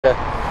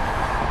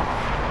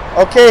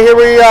Okay, here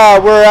we're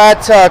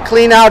at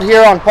Clean Out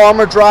here on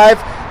Palmer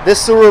Drive. This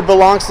sewer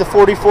belongs to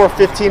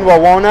 4415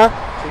 Wawona.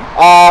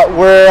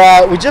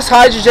 We just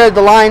hydrojetted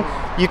the line.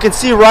 You can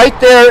see right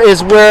there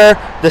is where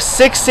the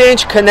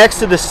 6-inch connects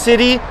to the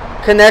city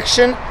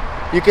connection.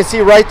 You can see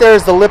right there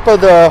is the lip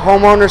of the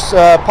homeowner's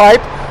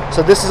pipe.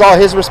 So this is all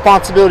his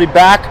responsibility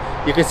back.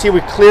 You can see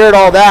we cleared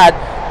all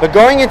that. But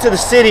going into the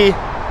city,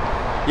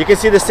 you can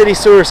see the city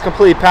sewer is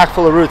completely packed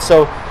full of roots.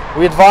 So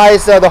we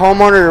advise the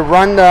homeowner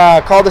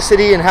to call the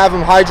city and have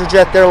them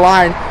hydrojet their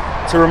line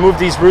to remove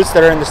these roots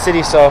that are in the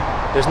city, so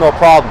there's no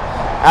problem.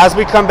 As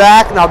we come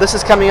back, now this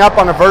is coming up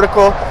on a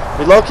vertical.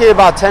 We located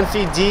about 10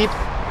 feet deep.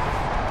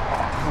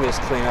 Let me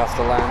just clean off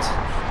the lens.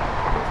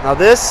 Now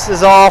this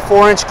is all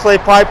 4-inch clay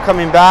pipe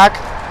coming back.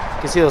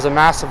 You can see there's a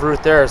massive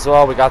root there as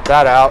well. We got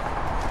that out.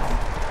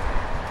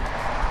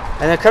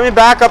 And then coming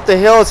back up the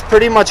hill, it's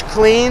pretty much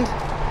cleaned.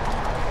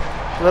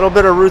 A little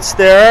bit of roots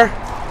there.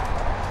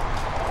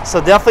 So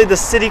definitely the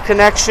city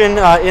connection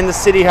in the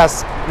city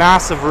has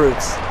massive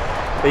roots.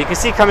 But you can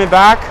see coming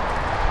back,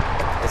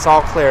 it's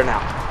all clear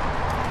now.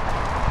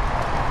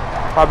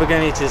 Probably going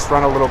to need to just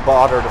run a little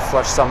water to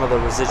flush some of the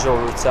residual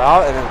roots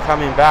out. And then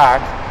coming back,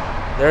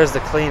 there's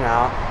the clean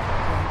out.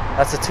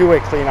 That's a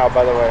two-way clean out,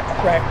 by the way.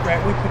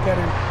 Right, we put that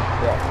in.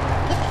 Yeah.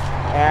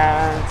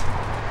 And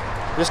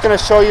I'm just going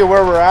to show you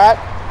where we're at.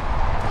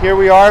 Here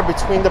we are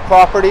between the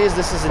properties.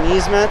 This is an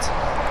easement.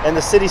 And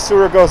the city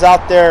sewer goes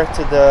out there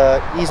to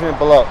the easement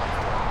below.